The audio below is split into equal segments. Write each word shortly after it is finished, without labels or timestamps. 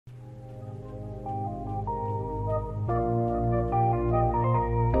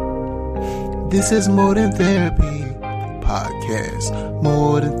This is More Than Therapy podcast.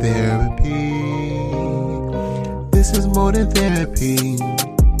 More than therapy. This is More Than Therapy.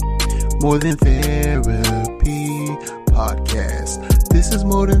 More Than Therapy podcast. This is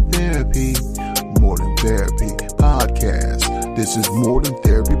More Than Therapy. More Than Therapy podcast. This is More Than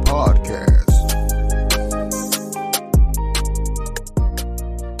Therapy podcast.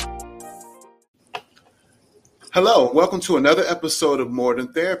 Hello, welcome to another episode of More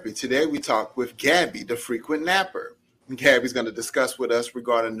Than Therapy. Today we talk with Gabby, the frequent napper. Gabby's going to discuss with us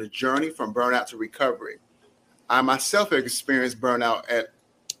regarding the journey from burnout to recovery. I myself have experienced burnout at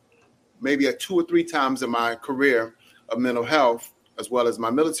maybe 2 or 3 times in my career of mental health, as well as my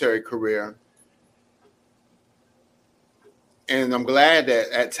military career. And I'm glad that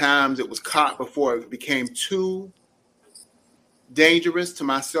at times it was caught before it became too dangerous to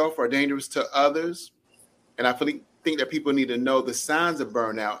myself or dangerous to others. And I think that people need to know the signs of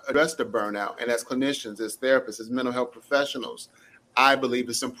burnout, address the burnout. And as clinicians, as therapists, as mental health professionals, I believe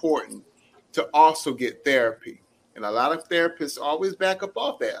it's important to also get therapy. And a lot of therapists always back up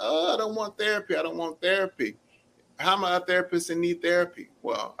off that. Oh, I don't want therapy. I don't want therapy. How am I a therapist and need therapy?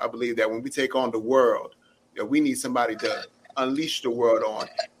 Well, I believe that when we take on the world, that we need somebody to unleash the world on,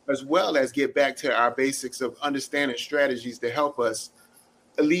 as well as get back to our basics of understanding strategies to help us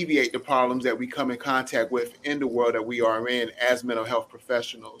alleviate the problems that we come in contact with in the world that we are in as mental health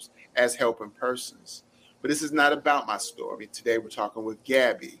professionals, as helping persons. But this is not about my story. Today we're talking with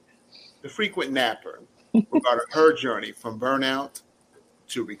Gabby, the frequent napper, regarding her journey from burnout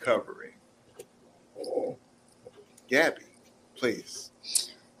to recovery. Gabby, please.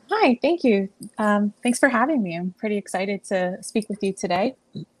 Hi, thank you. Thanks for having me. I'm pretty excited to speak with you today.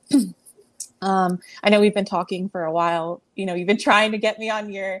 I know we've been talking for a while. You know, you've been trying to get me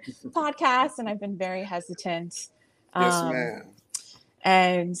on your podcast, and I've been very hesitant. Yes, ma'am.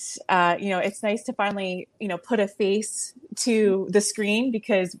 And, it's nice to finally, put a face to the screen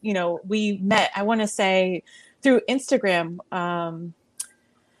because, we met, I want to say, through Instagram, probably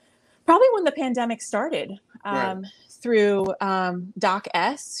when the pandemic started, Right. through Doc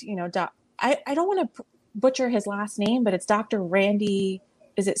S, I don't want to butcher his last name, but it's Dr. Randy.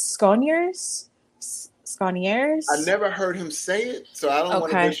 Is it Sconiers? I never heard him say it, so I don't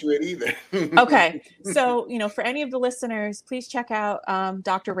want to butcher it either. Okay. So, for any of the listeners, please check out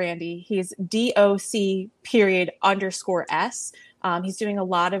Dr. Randy. He's DOC _S. He's doing a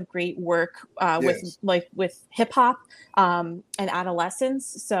lot of great work with hip hop and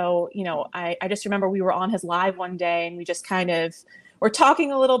adolescents. So, I just remember we were on his live one day and we just kind of were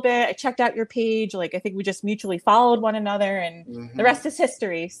talking a little bit. I checked out your page. I think we just mutually followed one another, and the rest is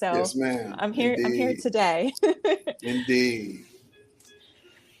history. So yes, ma'am. I'm here. Indeed. I'm here today. Indeed.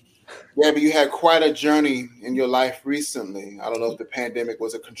 Yeah, but you had quite a journey in your life recently. I don't know if the pandemic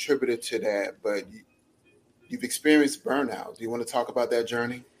was a contributor to that, but you've experienced burnout. Do you want to talk about that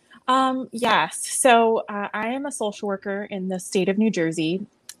journey? Yes. So I am a social worker in the state of New Jersey.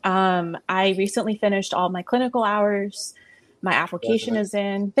 I recently finished all my clinical hours. My application is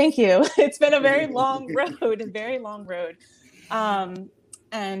in. Thank you. It's been a very long road,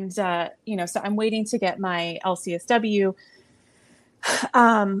 so I'm waiting to get my LCSW.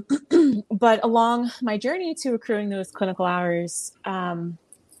 But along my journey to accruing those clinical hours, my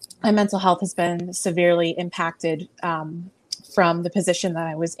mental health has been severely impacted from the position that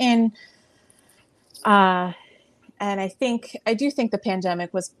I was in. And I do think the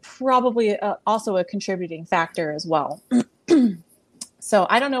pandemic was probably also a contributing factor as well. So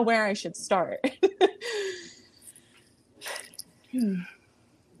I don't know where I should start.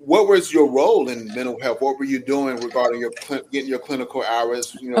 What was your role in mental health? What were you doing regarding getting your clinical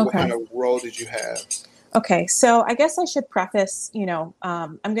hours? What kind of role did you have? Okay, so I guess I should preface, I'm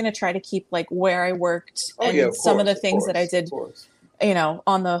going to try to keep where I worked some of the things that I did,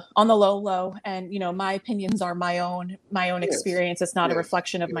 on the low, and my opinions are my own experience. It's not a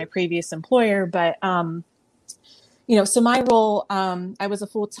reflection of my previous employer, but so my role, I was a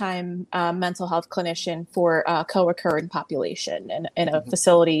full-time mental health clinician for a co-occurring population in a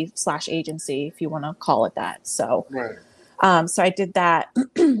facility / agency, if you want to call it that. So, so I did that.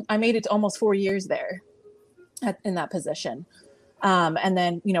 I made it to almost 4 years there in that position. And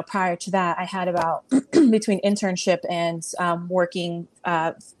then, prior to that, I had about between internship and working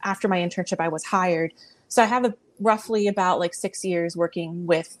after my internship, I was hired. So I have roughly about 6 years working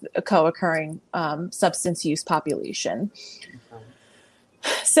with a co-occurring substance use population.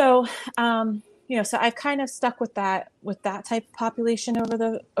 So, so I've kind of stuck with that type of population over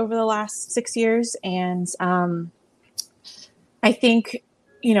the last 6 years. And I think,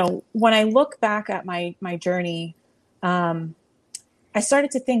 when I look back at my journey, I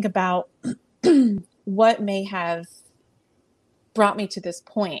started to think about what may have brought me to this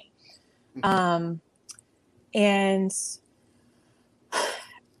point. And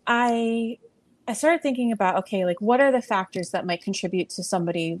I started thinking about, okay, like what are the factors that might contribute to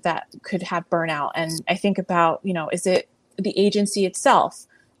somebody that could have burnout? And I think about, is it the agency itself,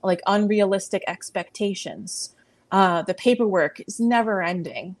 like unrealistic expectations? The paperwork is never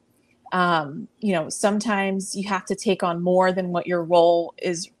ending. Sometimes you have to take on more than what your role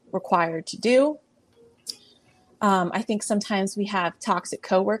is required to do. I think sometimes we have toxic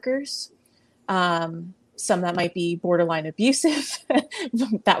coworkers. Some that might be borderline abusive.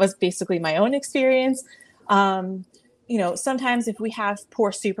 That was basically my own experience. Sometimes if we have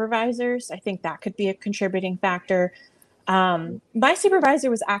poor supervisors, I think that could be a contributing factor. My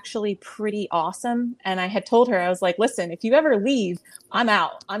supervisor was actually pretty awesome. And I had told her, I was like, listen, if you ever leave, I'm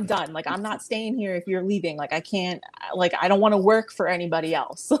out. I'm done. Like, I'm not staying here if you're leaving. Like, I can't, like, I don't want to work for anybody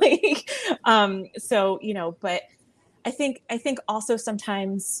else. But I think also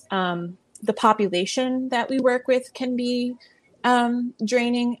sometimes, the population that we work with can be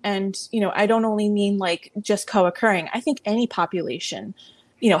draining. And, I don't only mean like just co-occurring. I think any population,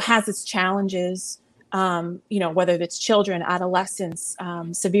 has its challenges, whether it's children, adolescents,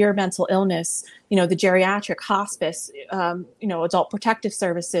 severe mental illness, the geriatric hospice, adult protective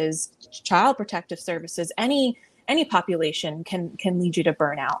services, child protective services, any population can lead you to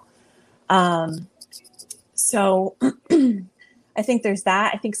burnout. So I think there's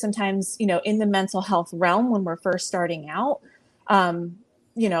that. I think sometimes, in the mental health realm, when we're first starting out,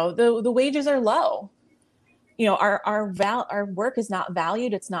 the wages are low. Our work is not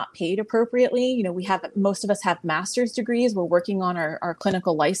valued. It's not paid appropriately. Most of us have master's degrees. We're working on our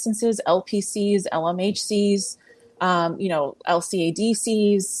clinical licenses, LPCs, LMHCs,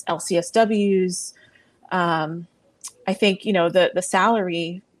 LCADCs, LCSWs. I think, the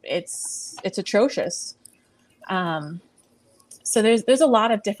salary, it's atrocious. So there's a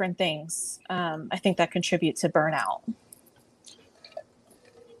lot of different things, I think, that contribute to burnout.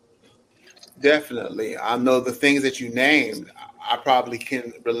 Definitely. I know the things that you named, I probably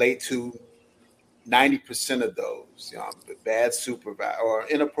can relate to 90% of those. Bad supervisor or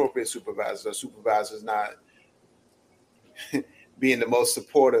inappropriate supervisors, or supervisors not being the most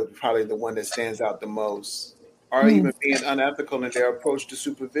supportive, probably the one that stands out the most, or even being unethical in their approach to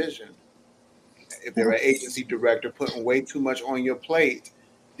supervision. If they're an agency director, putting way too much on your plate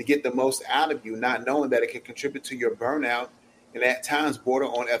to get the most out of you, not knowing that it can contribute to your burnout, and at times border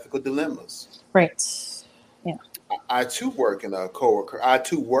on ethical dilemmas. Right. Yeah. I too work in a co-occur. I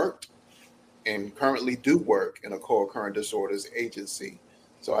too worked and currently do work in a co-occurring disorders agency.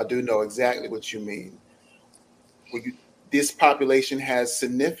 So I do know exactly what you mean. This population has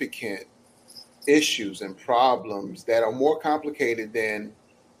significant issues and problems that are more complicated than,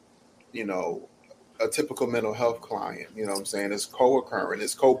 a typical mental health client. What I'm saying? It's co-occurring,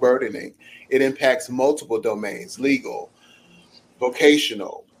 it's co-burdening. It impacts multiple domains: legal,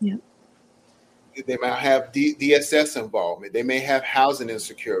 vocational. Yeah. They might have DSS involvement. They may have housing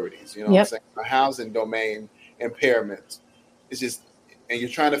insecurities, what I'm saying? A housing domain impairment. It's just, and you're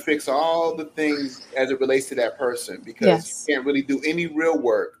trying to fix all the things as it relates to that person, because you can't really do any real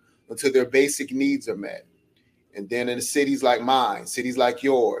work until their basic needs are met. And then in cities like mine, cities like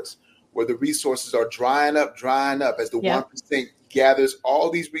yours, where the resources are drying up as the 1% gathers all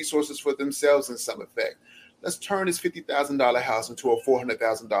these resources for themselves in some effect. Let's turn this $50,000 house into a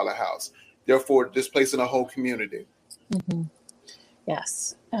 $400,000 house, therefore displacing a whole community. Mm-hmm.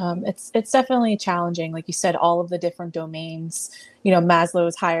 Yes. It's definitely challenging. Like you said, all of the different domains,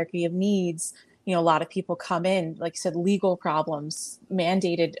 Maslow's hierarchy of needs, a lot of people come in, like you said, legal problems,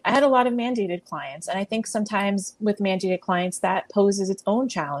 mandated. I had a lot of mandated clients. And I think sometimes with mandated clients, that poses its own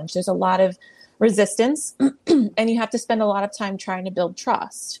challenge. There's a lot of resistance and you have to spend a lot of time trying to build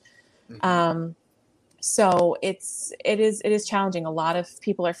trust. Mm-hmm. So it is challenging. A lot of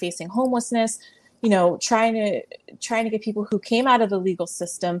people are facing homelessness, trying to get people who came out of the legal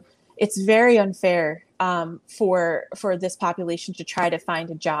system. It's very unfair for this population to try to find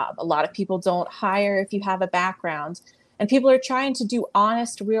a job. A lot of people don't hire if you have a background, and people are trying to do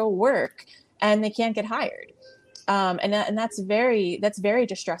honest, real work, and they can't get hired. And that's very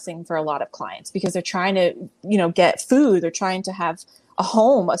distressing for a lot of clients, because they're trying to, get food. They're trying to have a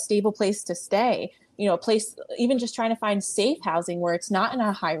home, a stable place to stay, a place, even just trying to find safe housing where it's not in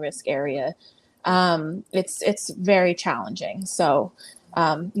a high risk area. It's very challenging. So,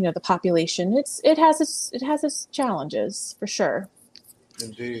 the population, it has its challenges for sure.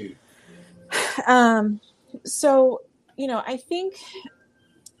 Indeed. So, I think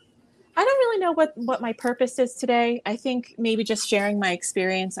I don't really know what my purpose is today. I think maybe just sharing my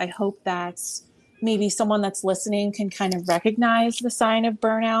experience. I hope that maybe someone that's listening can kind of recognize the sign of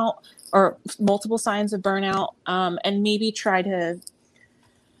burnout or multiple signs of burnout, and maybe try to,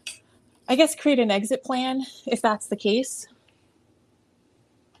 I guess, create an exit plan if that's the case.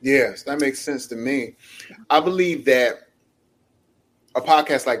 Yes, that makes sense to me. I believe that a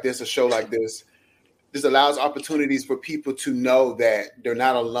podcast like this, a show like this allows opportunities for people to know that they're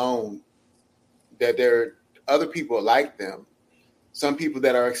not alone, that there are other people like them, some people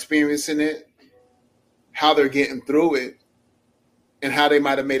that are experiencing it, how they're getting through it, and how they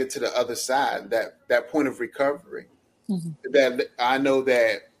might have made it to the other side, that point of recovery. Mm-hmm. That I know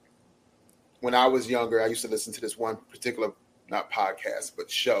that when I was younger, I used to listen to this one particular, not podcast, but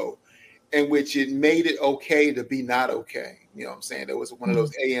show, in which it made it okay to be not okay. You know what I'm saying? There was one of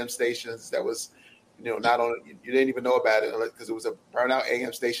those AM stations that was, not on, you didn't even know about it because it was a burnout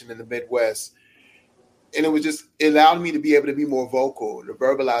AM station in the Midwest. And it allowed me to be able to be more vocal, to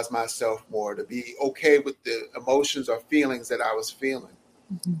verbalize myself more, to be okay with the emotions or feelings that I was feeling.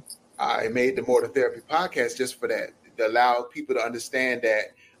 Mm-hmm. I made the More to Therapy podcast just for that, to allow people to understand that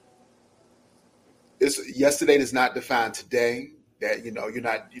yesterday does not define today, that, you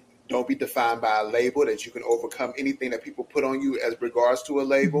don't be defined by a label, that you can overcome anything that people put on you as regards to a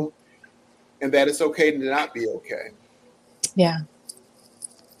label, mm-hmm. and that it's okay to not be okay. Yeah.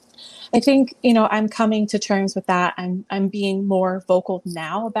 I think, I'm coming to terms with that. I'm being more vocal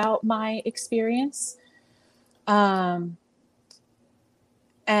now about my experience. And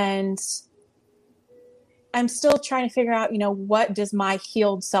I'm still trying to figure out, what does my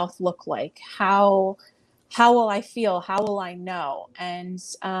healed self look like? How will I feel? How will I know? And,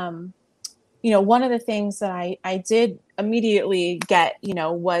 one of the things that I did immediately get,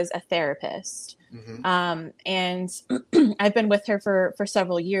 was a therapist. Mm-hmm. And I've been with her for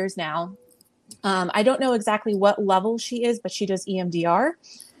several years now. I don't know exactly what level she is, but she does EMDR.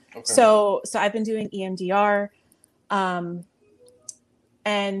 Okay. So I've been doing EMDR. And,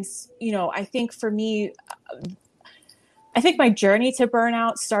 I think for me, I think my journey to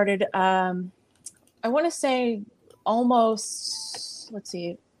burnout started, I want to say almost,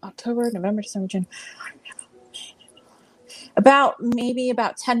 October, November, December, January. About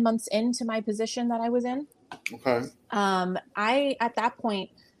 10 months into my position that I was in. Okay. I, at that point,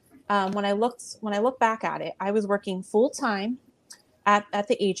 when I look back at it, I was working full time at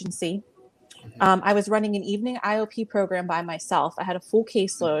the agency. I was running an evening IOP program by myself. I had a full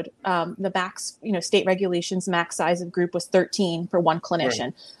caseload. The max, state regulations, max size of group was 13 for one clinician.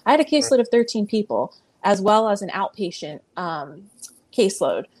 Right. I had a caseload of 13 people, as well as an outpatient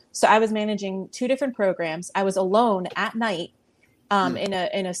caseload. So I was managing 2 different programs. I was alone at night in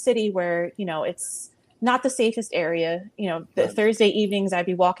a city where, it's not the safest area. Thursday evenings, I'd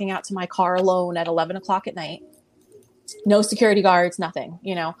be walking out to my car alone at 11 o'clock at night. No security guards, nothing,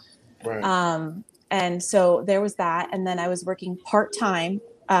 Right. And so there was that. And then I was working part-time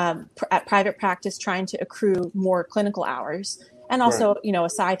at private practice, trying to accrue more clinical hours, and also, right. A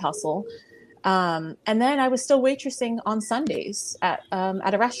side hustle. And then I was still waitressing on Sundays at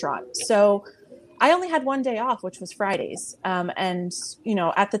a restaurant. So I only had one day off, which was Fridays. And,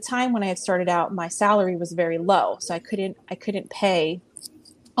 at the time when I had started out, my salary was very low. So I couldn't pay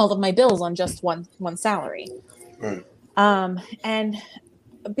all of my bills on just one salary. Right. And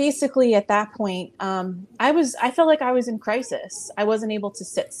basically at that point, I felt like I was in crisis. I wasn't able to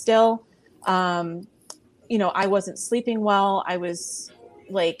sit still. I wasn't sleeping well. I was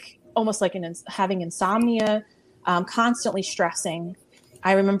almost having insomnia, constantly stressing.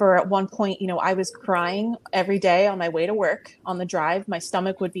 I remember at one point, I was crying every day on my way to work on the drive. My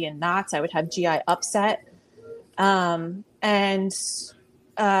stomach would be in knots. I would have GI upset. And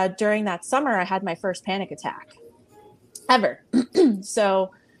during that summer, I had my first panic attack ever.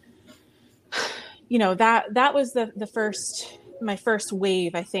 So, that was my first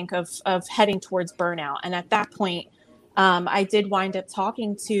wave, I think, of heading towards burnout. And at that point, I did wind up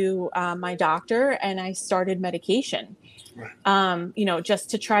talking to my doctor, and I started medication, just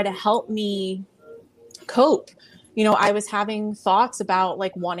to try to help me cope. I was having thoughts about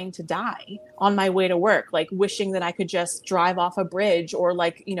wanting to die on my way to work, wishing that I could just drive off a bridge, or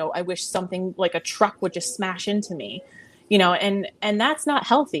I wish something like a truck would just smash into me. And that's not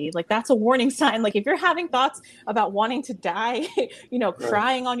healthy. That's a warning sign. If you're having thoughts about wanting to die,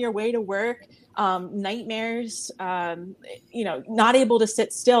 crying on your way to work, nightmares, not able to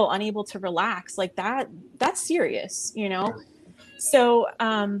sit still, unable to relax, that's serious, So,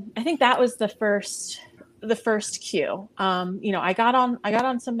 I think that was the first cue. I got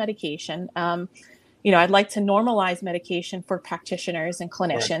on some medication. I'd like to normalize medication for practitioners and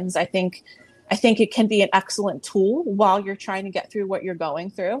clinicians. Right. I think, I think it can be an excellent tool while you're trying to get through what you're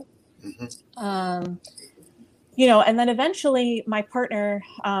going through. Mm-hmm. And then eventually my partner,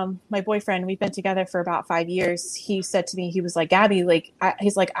 my boyfriend, we've been together for about 5 years. He said to me, he was like, Gabby,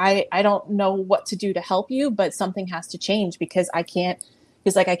 I don't know what to do to help you, but something has to change because I can't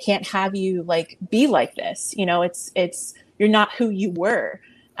have you be like this. It's, you're not who you were.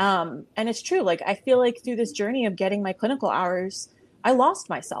 And it's true. I feel like through this journey of getting my clinical hours, I lost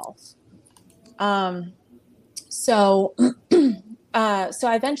myself. So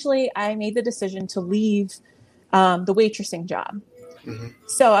eventually I made the decision to leave the waitressing job. Mm-hmm.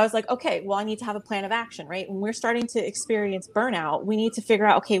 So I was like, okay, well, I need to have a plan of action, right? When we're starting to experience burnout, we need to figure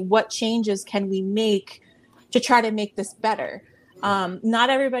out, okay, what changes can we make to try to make this better? Not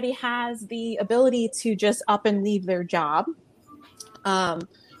everybody has the ability to just up and leave their job.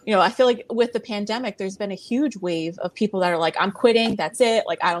 I feel like with the pandemic, there's been a huge wave of people that are like, I'm quitting. That's it.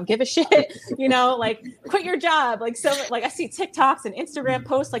 I don't give a shit, quit your job. I see TikToks and Instagram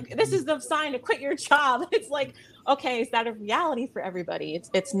posts, this is the sign to quit your job. It's like, okay, is that a reality for everybody?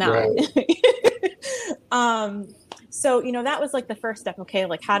 It's not. Right. So, that was the first step. Okay.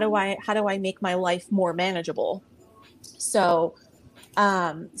 How do I make my life more manageable? So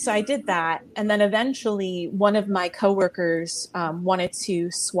I did that. And then eventually one of my coworkers wanted to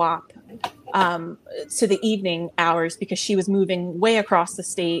swap to the evening hours because she was moving way across the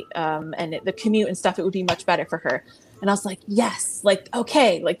state and the commute and stuff, it would be much better for her. And I was like, yes,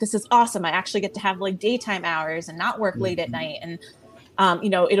 okay, this is awesome. I actually get to have daytime hours and not work late at night. And,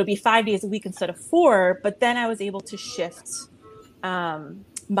 it'll be 5 days a week instead of 4. But then I was able to shift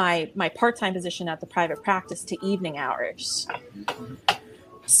my part-time position at the private practice to evening hours.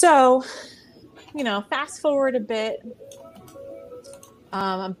 So, fast forward a bit,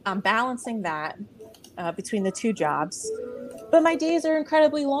 I'm balancing that between the two jobs, but my days are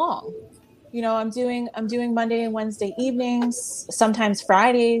incredibly long. I'm doing Monday and Wednesday evenings, sometimes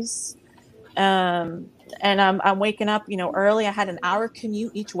Fridays. And I'm waking up, early. I had an hour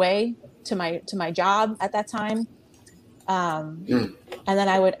commute each way to my job at that time. And then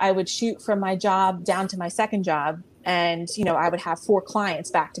I would shoot from my job down to my second job, and I would have 4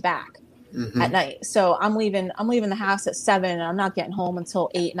 clients back to back at night. So I'm leaving the house at 7, and I'm not getting home until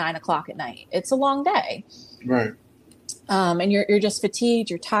 8, 9 o'clock at night. It's a long day, right? And you're just fatigued,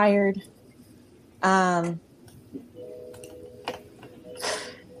 you're tired.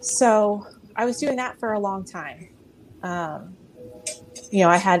 So I was doing that for a long time. I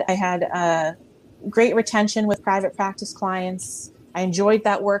had great retention with private practice clients. I enjoyed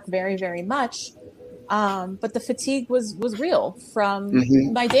that work very, very much. But the fatigue was real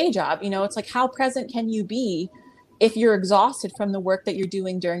from my day job. It's how present can you be if you're exhausted from the work that you're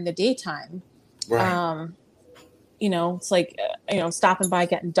doing during the daytime? Right. It's stopping by,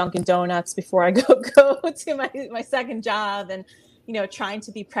 getting Dunkin' Donuts before I go to my second job, and, trying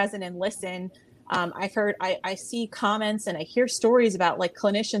to be present and listen. I see comments and I hear stories about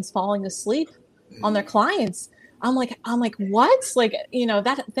clinicians falling asleep on their clients. I'm like, what?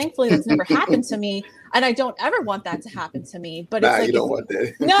 That thankfully that's never happened to me. And I don't ever want that to happen to me. But it's you don't want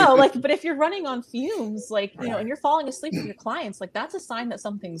that. No, but if you're running on fumes, and you're falling asleep with your clients, that's a sign that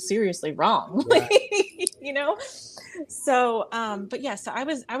something's seriously wrong. Right. So, but yeah, so I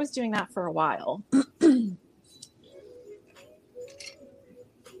was doing that for a while.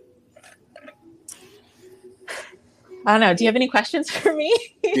 I don't know. Do you have any questions for me?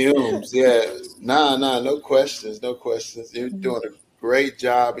 Fumes, yeah. No questions. You're doing a great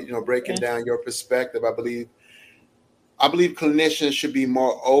job, breaking down your perspective. I believe clinicians should be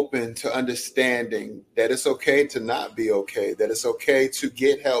more open to understanding that it's okay to not be okay, that it's okay to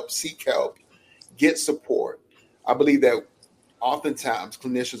get help, seek help, get support. I believe that oftentimes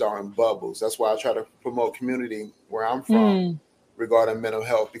clinicians are in bubbles. That's why I try to promote community where I'm from. Regarding mental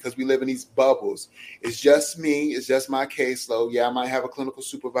health, because we live in these bubbles. It's just me. It's just my caseload. Yeah, I might have a clinical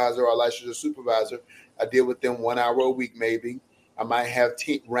supervisor or a licensure supervisor. I deal with them 1 hour a week, maybe. I might have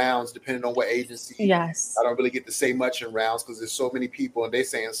rounds depending on what agency. Yes. I don't really get to say much in rounds because there's so many people and they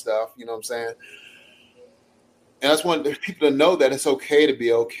saying stuff. You know what I'm saying? And I just want people to know that it's okay to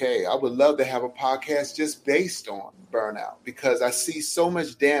be okay. I would love to have a podcast just based on burnout, because I see so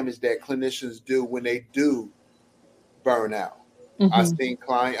much damage that clinicians do when they do burn out. I've seen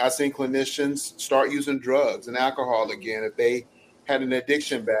clinicians start using drugs and alcohol again if they had an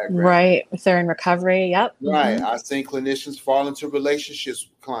addiction background. Right. If they're in recovery. Yep. Right. I've seen clinicians fall into relationships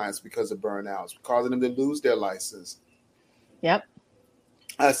with clients because of burnouts, causing them to lose their license. Yep.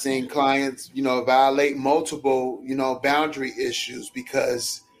 I've seen clients, violate multiple, boundary issues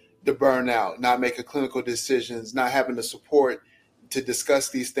because the burnout, not making clinical decisions, not having the support to discuss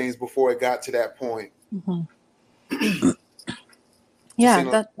these things before it got to that point. Mm-hmm.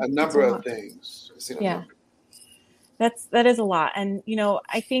 Yeah, a number of things. Yeah, that is a lot. And,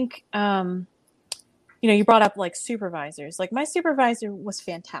 I think, you brought up like supervisors. Like my supervisor was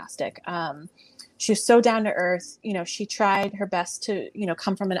fantastic. She was so down to earth. She tried her best to,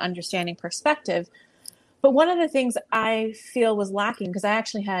 come from an understanding perspective. But one of the things I feel was lacking, because I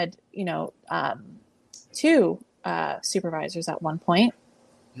actually had, two supervisors at one point,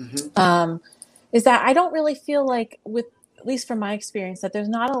 is that I don't really feel like, with at least from my experience, that there's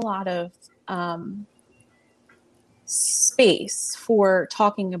not a lot of space for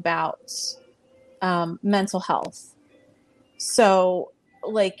talking about mental health. So,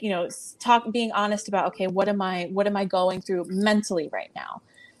 like, being honest about, okay, what am I going through mentally right now?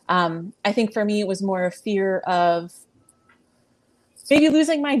 I think for me, it was more a fear of maybe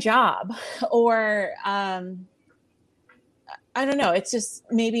losing my job, or I don't know. It's just,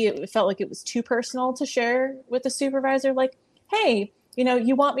 maybe it felt like it was too personal to share with the supervisor. Like, hey,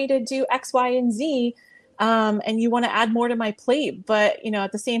 you want me to do X, Y, and Z, and you want to add more to my plate. But,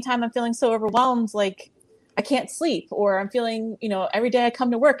 at the same time, I'm feeling so overwhelmed, like I can't sleep, or I'm feeling, every day I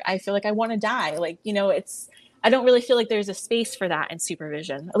come to work, I feel like I want to die. Like, I don't really feel like there's a space for that in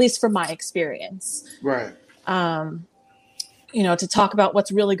supervision, at least from my experience. Right. To talk about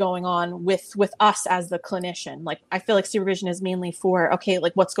what's really going on with us as the clinician. Like, I feel like supervision is mainly for, okay,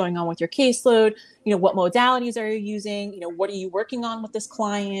 like what's going on with your caseload, what modalities are you using, what are you working on with this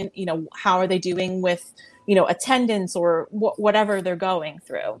client, how are they doing with, attendance, or whatever they're going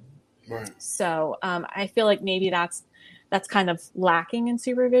through. Right. So I feel like maybe that's kind of lacking in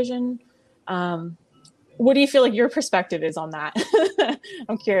supervision. What do you feel like your perspective is on that?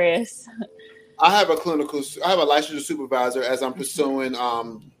 I'm curious. I have a licensed supervisor as I'm pursuing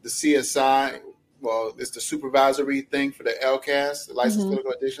the CSI. Well, it's the supervisory thing for the LCAS, the licensed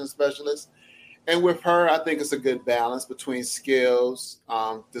clinical addiction specialist. And with her, I think it's a good balance between skills,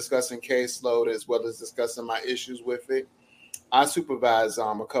 discussing caseload, as well as discussing my issues with it. I supervise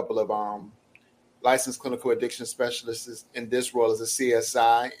a couple of licensed clinical addiction specialists in this role as a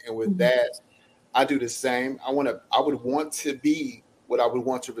CSI. And with that, I do the same. I would want to be what I would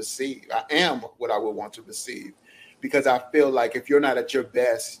want to receive. I am what I would want to receive, because I feel like if you're not at your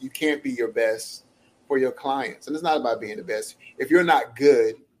best, you can't be your best for your clients. And it's not about being the best. If you're not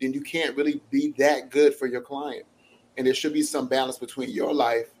good, then you can't really be that good for your client. And there should be some balance between your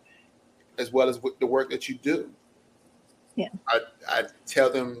life as well as the work that you do. Yeah. I tell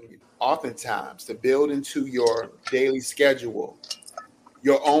them oftentimes to build into your daily schedule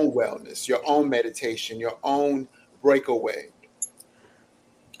your own wellness, your own meditation, your own breakaway.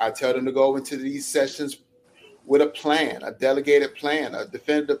 I tell them to go into these sessions with a plan, a delegated plan, a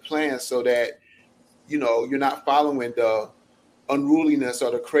definitive plan, so that, you're not following the unruliness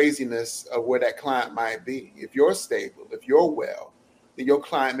or the craziness of where that client might be. If you're stable, if you're well, then your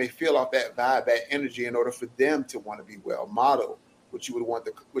client may feel off that vibe, that energy, in order for them to want to be well. Model what you would want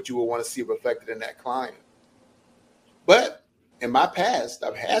to see reflected in that client. But in my past,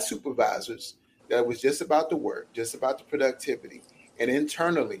 I've had supervisors that was just about the work, just about the productivity. And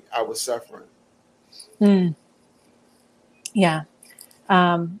internally, I was suffering. Yeah.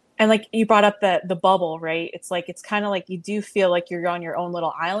 And like you brought up the bubble, right? It's kind of like you do feel like you're on your own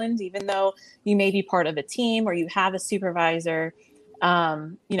little island, even though you may be part of a team or you have a supervisor,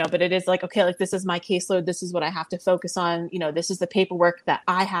 but it is like, okay, like this is my caseload. This is what I have to focus on. This is the paperwork that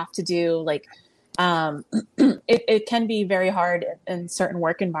I have to do. Like, it can be very hard in certain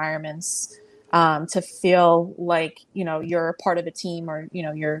work environments to feel like, you're part of a team, or,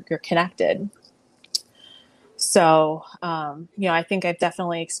 you're connected. So, I think I've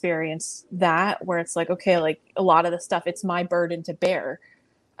definitely experienced that, where it's like, okay, like a lot of the stuff, it's my burden to bear.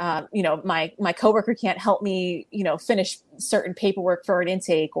 My coworker can't help me, finish certain paperwork for an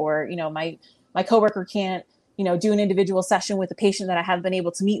intake, or, my coworker can't, do an individual session with a patient that I haven't been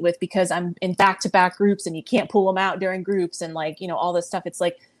able to meet with because I'm in back-to-back groups and you can't pull them out during groups, and like, all this stuff. It's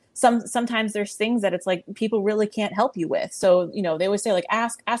like, sometimes there's things that it's like people really can't help you with. So, they always say like,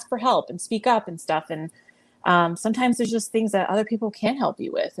 ask for help and speak up and stuff. And sometimes there's just things that other people can't help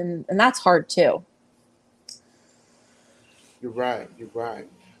you with. And that's hard too. You're right.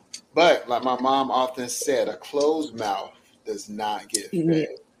 But like my mom often said, a closed mouth does not get fed.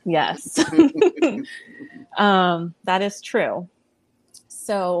 Yes. That is true.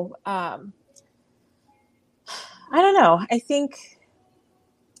 So, I don't know. I think,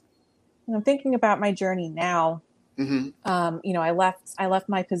 thinking about my journey now, I left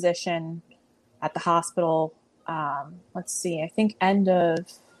my position at the hospital. Let's see, I think end of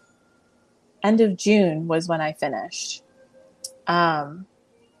June was when I finished. And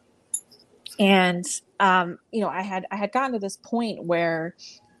I had gotten to this point where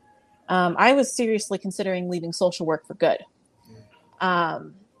I was seriously considering leaving social work for good. I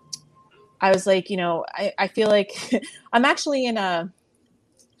was like, I feel like I'm actually in I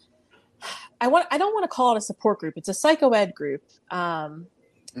don't want to call it a support group. It's a psychoed group. And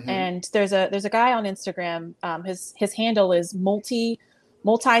there's a guy on Instagram. His handle is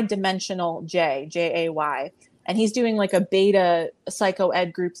multi-dimensional Jay. And he's doing like a beta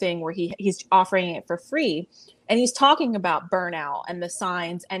psychoed group thing where he's offering it for free. And he's talking about burnout and the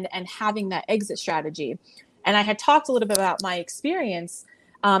signs and having that exit strategy. And I had talked a little bit about my experience.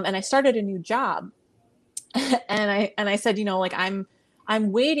 And I started a new job. and I said,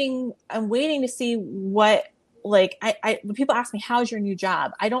 I'm waiting to see what, like, when people ask me, how's your new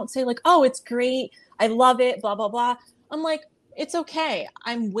job? I don't say like, oh, it's great, I love it, blah, blah, blah. I'm like, it's okay.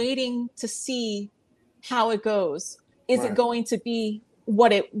 I'm waiting to see how it goes. Is it going to be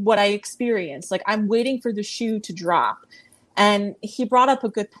what I experienced? Like, I'm waiting for the shoe to drop. And he brought up a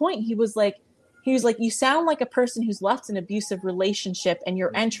good point. He was like, you sound like a person who's left an abusive relationship and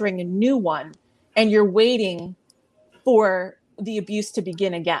you're entering a new one and you're waiting for the abuse to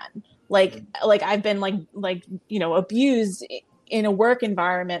begin again. Like I've been abused in a work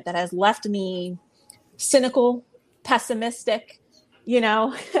environment that has left me cynical, pessimistic,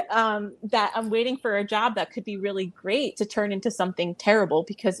 that I'm waiting for a job that could be really great to turn into something terrible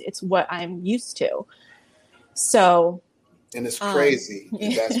because it's what I'm used to. So. And it's crazy.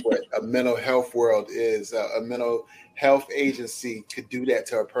 And that's what a mental health world is. A mental health agency could do that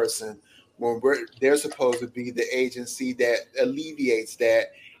to a person when they're supposed to be the agency that alleviates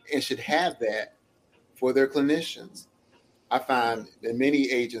that and should have that for their clinicians. I find in many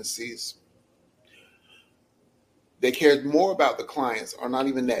agencies, they care more about the clients, or not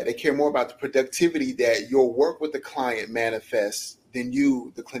even that. They care more about the productivity that your work with the client manifests than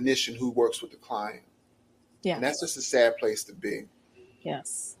you, the clinician who works with the client. Yeah. And that's just a sad place to be.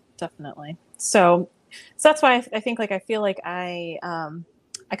 Yes, definitely. So that's why I think I feel like I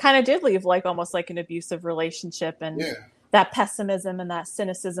kind of did leave like almost like an abusive relationship, and that pessimism and that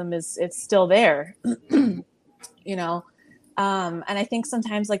cynicism it's still there, and I think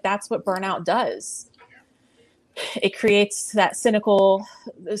sometimes like that's what burnout does. It creates that cynical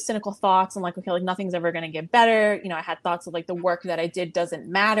thoughts and like, okay, like nothing's ever going to get better. I had thoughts of like the work that I did doesn't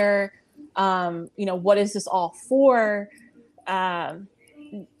matter. What is this all for?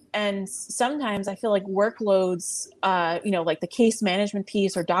 And sometimes I feel like workloads, like the case management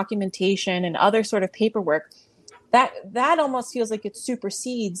piece or documentation and other sort of paperwork, that almost feels like it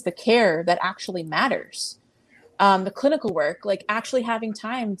supersedes the care that actually matters. The clinical work, like actually having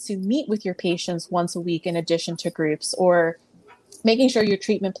time to meet with your patients once a week in addition to groups, or making sure your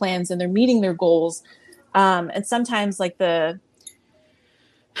treatment plans and they're meeting their goals. And sometimes like the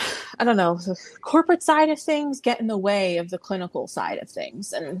corporate side of things get in the way of the clinical side of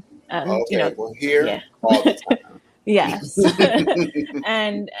things. And all the time. Yes.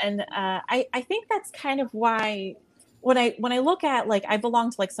 and I think that's kind of why when I look at, like, I belong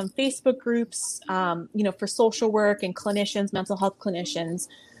to like some Facebook groups, for social work and clinicians, mental health clinicians.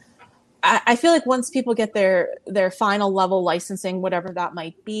 I feel like once people get their final level licensing, whatever that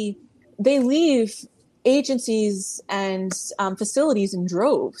might be, they leave agencies and facilities in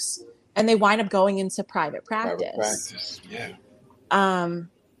droves, and they wind up going into private practice. Yeah. And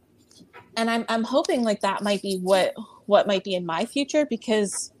I'm hoping like that might be what might be in my future,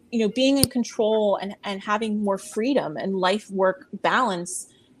 because being in control and having more freedom and life work balance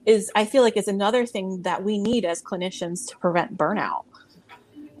I feel like is another thing that we need as clinicians to prevent burnout.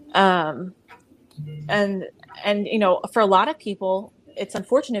 And for a lot of people, it's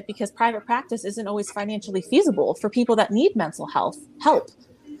unfortunate because private practice isn't always financially feasible for people that need mental health help.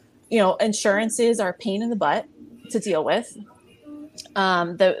 Insurances are a pain in the butt to deal with.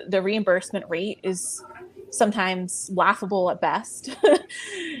 The reimbursement rate is sometimes laughable at best. But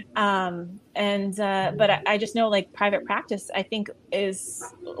I just know, like, private practice, I think, is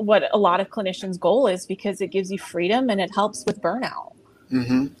what a lot of clinicians' goal is, because it gives you freedom and it helps with burnout.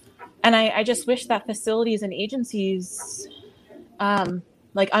 Mm-hmm. And I just wish that facilities and agencies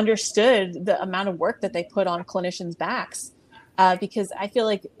understood the amount of work that they put on clinicians' backs. Because I feel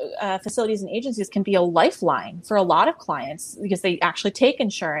like facilities and agencies can be a lifeline for a lot of clients, because they actually take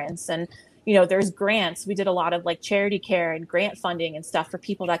insurance, and there's grants. We did a lot of like charity care and grant funding and stuff for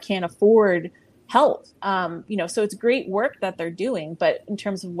people that can't afford help. So it's great work that they're doing, but in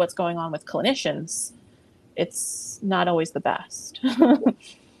terms of what's going on with clinicians, it's not always the best.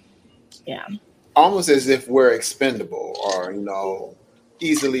 Yeah. Almost as if we're expendable, or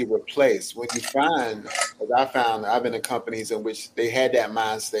easily replaced. When you find, as I found, I've been in companies in which they had that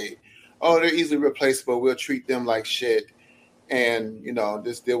mind state, oh, they're easily replaceable, we'll treat them like shit, and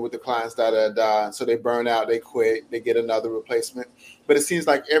just deal with the clients, and so they burn out, they quit, they get another replacement. But it seems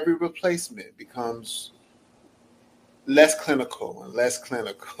like every replacement becomes less clinical and less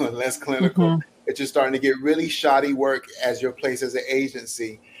clinical and less clinical. Mm-hmm. It's just starting to get really shoddy work as your place as an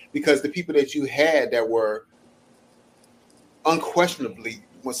agency, because the people that you had that were unquestionably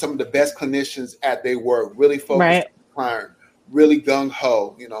some of the best clinicians at their work, really focused on the client, really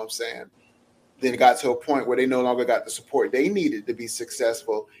gung-ho, you know what I'm saying? Then it got to a point where they no longer got the support they needed to be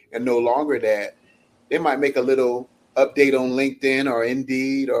successful, and no longer that. They might make a little update on LinkedIn or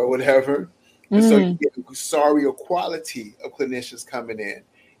Indeed or whatever. And so you get a sorrier quality of clinicians coming in.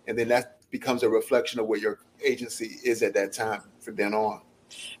 And then that becomes a reflection of what your agency is at that time from then on.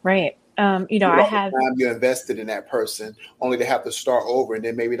 Right. I have time you invested in that person, only to have to start over, and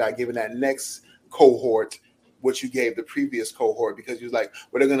then maybe not giving that next cohort what you gave the previous cohort, because you're like,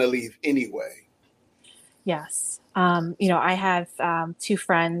 well, they're going to leave anyway. Yes. I have 2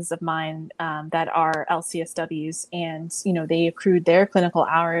 friends of mine that are LCSWs, and, they accrued their clinical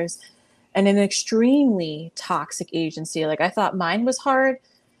hours in an extremely toxic agency. Like, I thought mine was hard.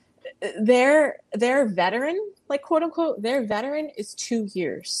 Their veteran, like, quote unquote, their veteran is 2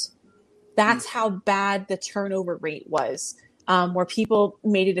 years. That's how bad the turnover rate was, where people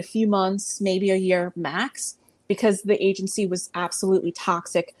made it a few months, maybe a year max, because the agency was absolutely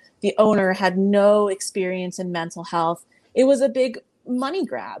toxic. The owner had no experience in mental health. It was a big money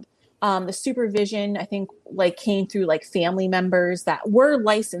grab. The supervision, I think, came through family members that were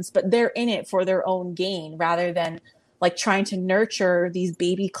licensed, but they're in it for their own gain rather than trying to nurture these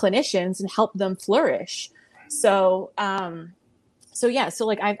baby clinicians and help them flourish. So I've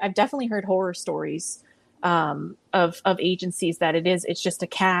definitely heard horror stories of agencies that it's just a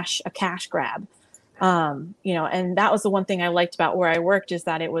cash grab. And that was the one thing I liked about where I worked, is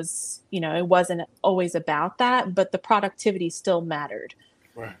that it was, it wasn't always about that, but the productivity still mattered.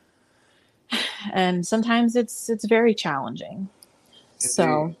 Right. And sometimes it's very challenging. Indeed.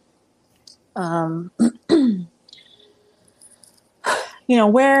 So,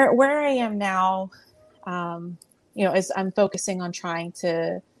 where I am now, is I'm focusing on trying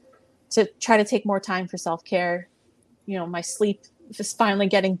to try to take more time for self-care. My sleep is finally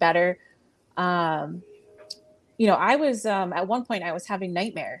getting better. I was, at one point I was having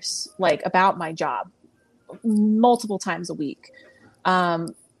nightmares, about my job multiple times a week. My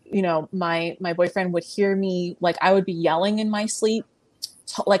boyfriend would hear me, I would be yelling in my sleep,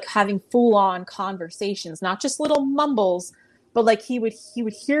 having full on conversations, not just little mumbles, but he would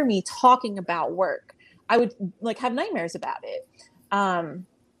hear me talking about work. I would have nightmares about it.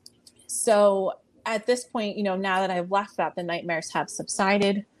 So at this point, now that I've left that, the nightmares have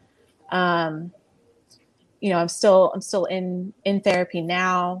subsided. I'm still in therapy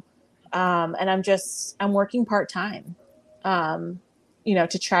now. And I'm working part-time,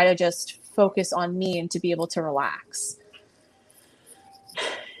 to try to just focus on me and to be able to relax.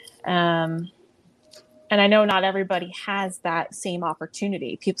 And I know not everybody has that same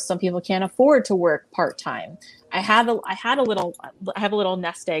opportunity. Some people can't afford to work part-time. I have a little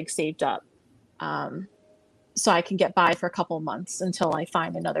nest egg saved up, so I can get by for a couple of months until I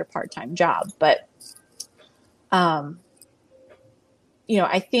find another part-time job. But, I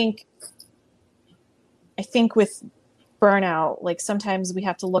think with burnout, sometimes we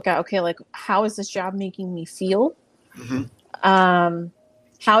have to look at, okay, how is this job making me feel? Mm-hmm.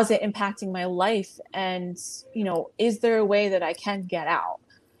 How is it impacting my life? And, is there a way that I can get out?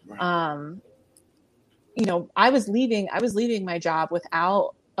 Right. I was leaving my job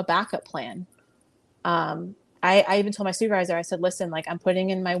without a backup plan. I even told my supervisor, I said, listen, I'm putting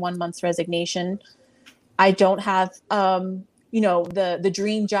in my 1 month's resignation. I don't have, the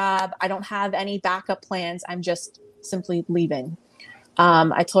dream job. I don't have any backup plans. I'm just simply leaving.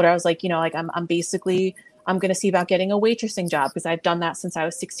 I told her, I was I'm going to see about getting a waitressing job, because I've done that since I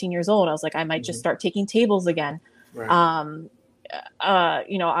was 16 years old. I was I might just start taking tables again. Right.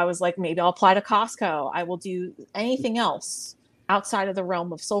 I was maybe I'll apply to Costco. I will do anything else outside of the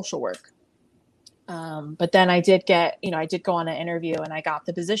realm of social work. But then I did go on an interview and I got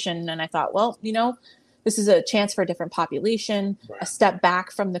the position, and I thought, well, this is a chance for a different population, right. A step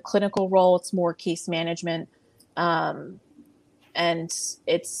back from the clinical role. It's more case management. And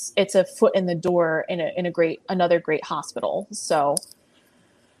it's a foot in the door in another great hospital. So,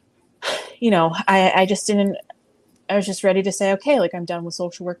 I was just ready to say, okay, I'm done with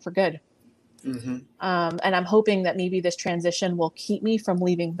social work for good. Mm-hmm. And I'm hoping that maybe this transition will keep me from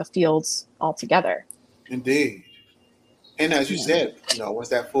leaving the fields altogether. Indeed. And as you said, once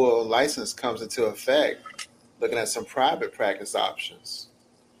that full license comes into effect, looking at some private practice options.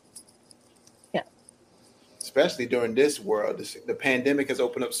 Yeah. Especially during this world, the pandemic has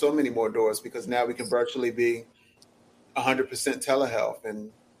opened up so many more doors because now we can virtually be 100% telehealth.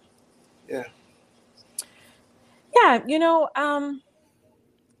 And yeah.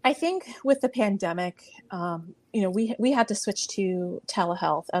 I think with the pandemic, we had to switch to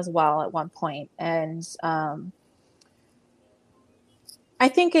telehealth as well at one point. And I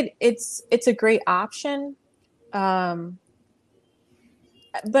think it's a great option. But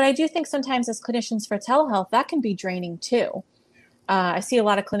I do think sometimes as clinicians for telehealth, that can be draining too. I see a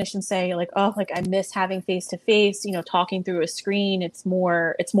lot of clinicians say like, oh, like I miss having face-to-face, talking through a screen. It's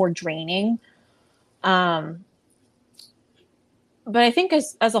more draining. But I think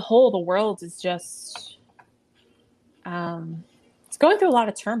as a whole, the world is just, it's going through a lot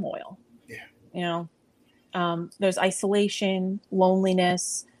of turmoil. Yeah. There's isolation,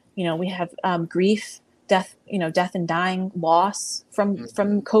 loneliness, we have grief, death and dying, loss from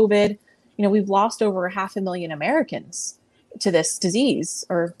COVID. We've lost over 500,000 Americans to this disease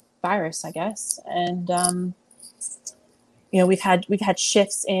or virus, I guess. And, we've had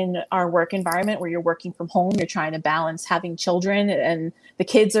shifts in our work environment where you're working from home, you're trying to balance having children and the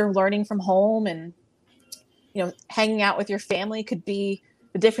kids are learning from home, and, hanging out with your family could be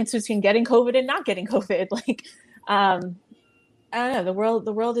the difference between getting COVID and not getting COVID. Like, I don't know,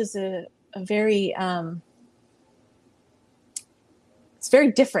 the world is a very, it's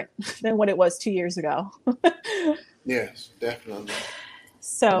very different than what it was 2 years ago. Yes, definitely.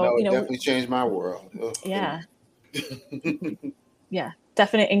 So, it definitely changed my world. Ugh. Yeah. Yeah,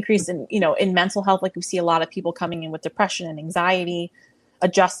 definite increase in, in mental health. Like we see a lot of people coming in with depression and anxiety,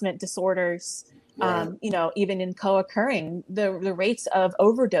 adjustment disorders, right. Even in co-occurring, the rates of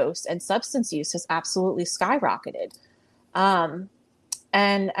overdose and substance use has absolutely skyrocketed. And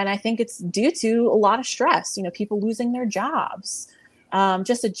I think it's due to a lot of stress, people losing their jobs,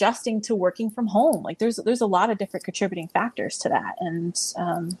 just adjusting to working from home. Like there's a lot of different contributing factors to that. And,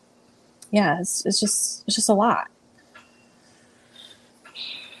 it's just a lot.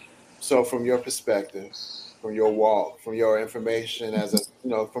 So from your perspective, from your walk, from your information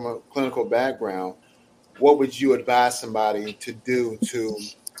from a clinical background, what would you advise somebody to do to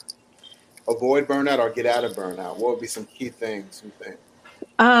avoid burnout or get out of burnout? What would be some key things you think?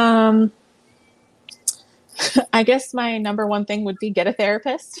 I guess my number one thing would be get a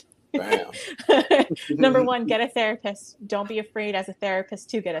therapist. Number one, get a therapist. Don't be afraid as a therapist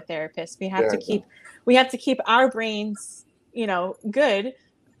to get a therapist. We have to keep our brains, good,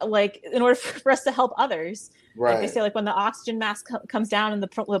 like in order for us to help others. Right. Like they say, like when the oxygen mask comes down and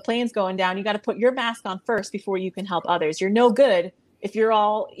the plane's going down, you got to put your mask on first before you can help others. You're no good if you're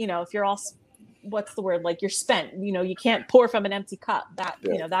all, what's the word? Like you're spent, you can't pour from an empty cup, that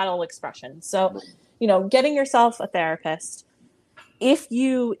that old expression. So, getting yourself a therapist. If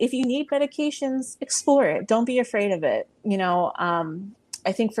you need medications, explore it. Don't be afraid of it.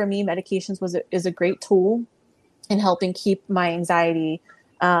 I think for me, medications is a great tool in helping keep my anxiety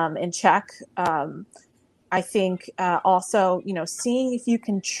in check. I think also, seeing if you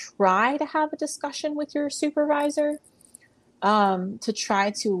can try to have a discussion with your supervisor to try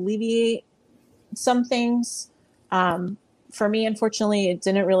to alleviate some things. For me, unfortunately, it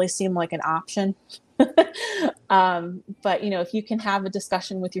didn't really seem like an option. But, if you can have a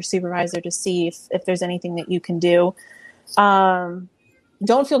discussion with your supervisor to see if there's anything that you can do,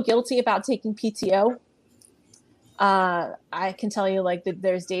 don't feel guilty about taking PTO. I can tell you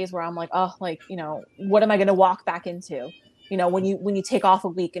there's days where I'm like, oh, what am I going to walk back into? When you take off a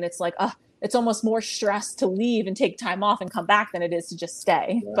week and it's like, it's almost more stress to leave and take time off and come back than it is to just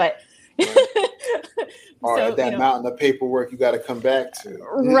stay. Yeah. But or so, that mountain of paperwork you got to come back to.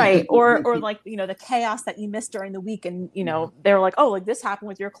 Right. Or the chaos that you missed during the week. And, they're like, oh, this happened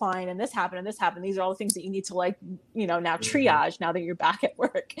with your client and this happened and this happened. These are all the things that you need to now triage now that you're back at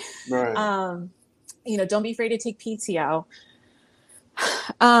work. Right. Don't be afraid to take PTO.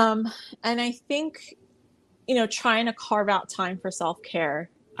 And I think, trying to carve out time for self-care.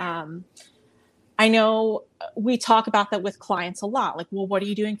 I know we talk about that with clients a lot. Like, well, what are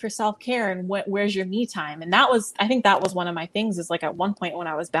you doing for self-care and where's your me time? And I think that was one of my things is like at one point when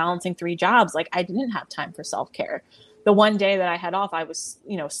I was balancing 3 jobs, like I didn't have time for self-care. The one day that I had off, I was,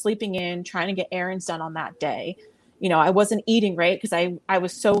 sleeping in, trying to get errands done on that day. I wasn't eating right because I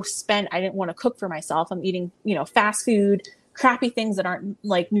was so spent. I didn't want to cook for myself. I'm eating, fast food, crappy things that aren't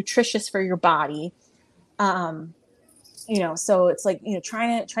like nutritious for your body. So it's like,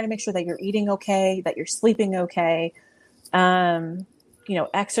 trying to make sure that you're eating okay, that you're sleeping okay,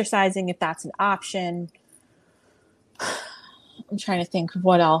 exercising if that's an option. I'm trying to think of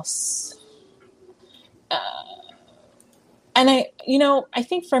what else. And I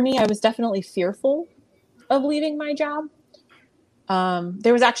think for me, I was definitely fearful of leaving my job.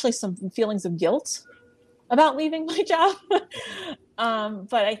 There was actually some feelings of guilt about leaving my job.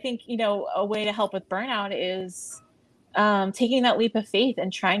 But I think, a way to help with burnout is taking that leap of faith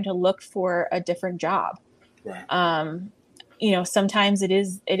and trying to look for a different job. Right. Sometimes it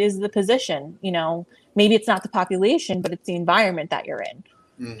is the position, maybe it's not the population, but it's the environment that you're in.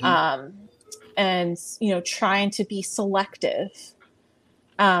 Mm-hmm. And, trying to be selective.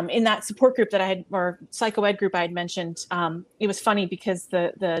 In that support group that I had, or psychoed group I had mentioned, it was funny because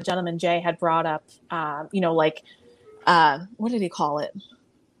the gentleman Jay had brought up, what did he call it?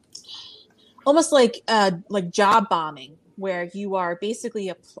 Almost like job bombing, where you are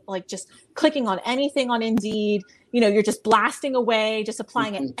basically just clicking on anything on Indeed. You're just blasting away, just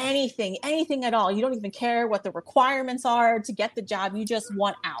applying at anything at all. You don't even care what the requirements are to get the job. You just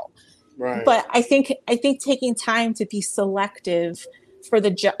want out. Right. But I think taking time to be selective for the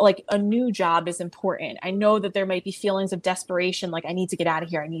job, like a new job, is important. I know that there might be feelings of desperation, like I need to get out of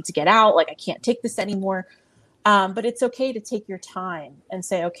here. I need to get out. Like I can't take this anymore. But it's okay to take your time and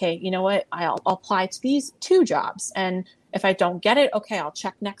say, okay, you know what? I'll apply to these 2 jobs. And if I don't get it, okay, I'll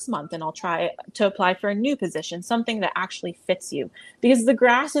check next month and I'll try to apply for a new position, something that actually fits you, because the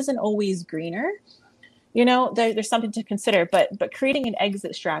grass isn't always greener. There's something to consider, but creating an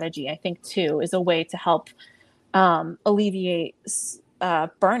exit strategy, I think too, is a way to help alleviate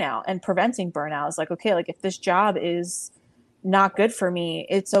burnout and preventing burnout. Is like, okay, like if this job is not good for me,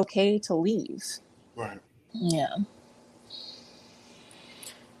 it's okay to leave. Right. Yeah.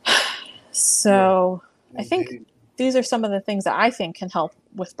 So I think these are some of the things that I think can help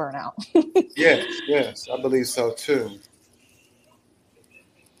with burnout. Yes, I believe so too.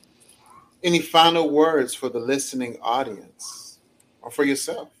 Any final words for the listening audience or for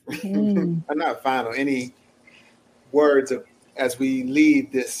yourself? Not final. Any words as we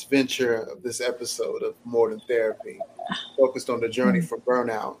leave this venture of this episode of More Than Therapy, focused on the journey from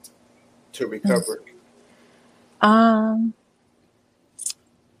burnout to recovery? I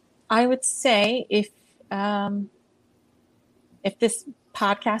would say if this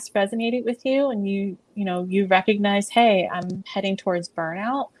podcast resonated with you and you recognize, hey, I'm heading towards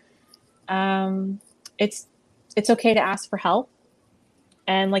burnout, it's okay to ask for help.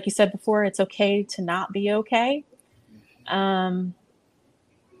 And like you said before, it's okay to not be okay. And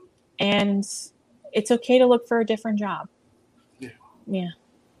it's okay to look for a different job. Yeah.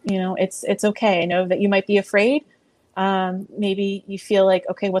 It's okay. I know that you might be afraid. Maybe you feel like,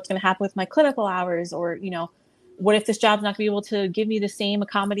 okay, what's going to happen with my clinical hours? Or, what if this job's not going to be able to give me the same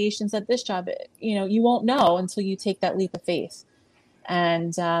accommodations that this job, you won't know until you take that leap of faith.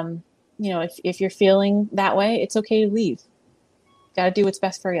 And, if you're feeling that way, it's okay to leave. Got to do what's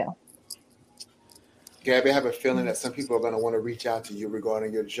best for you. Gabby, I have a feeling that some people are going to want to reach out to you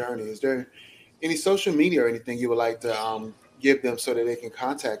regarding your journey. Is there any social media or anything you would like to give them so that they can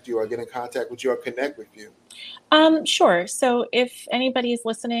contact you or get in contact with you or connect with you? Sure. So if anybody is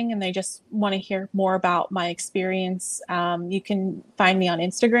listening and they just want to hear more about my experience, you can find me on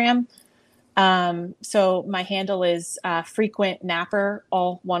Instagram. So my handle is Frequent Napper,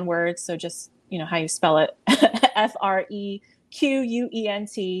 all one word. So just, how you spell it, FREQUENT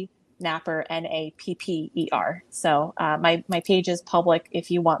Napper, NAPPER. So my page is public. If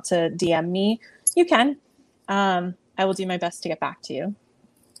you want to DM me, you can. I will do my best to get back to you.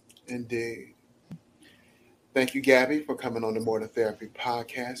 Indeed. Thank you, Gabby, for coming on the More Than Therapy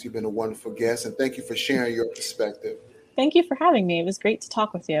podcast. You've been a wonderful guest, and thank you for sharing your perspective. Thank you for having me. It was great to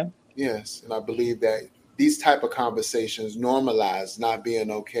talk with you. Yes, and I believe that these type of conversations normalize not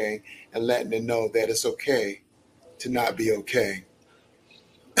being okay and letting them know that it's okay to not be okay.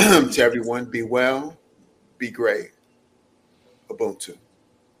 To everyone, be well, be great. Ubuntu.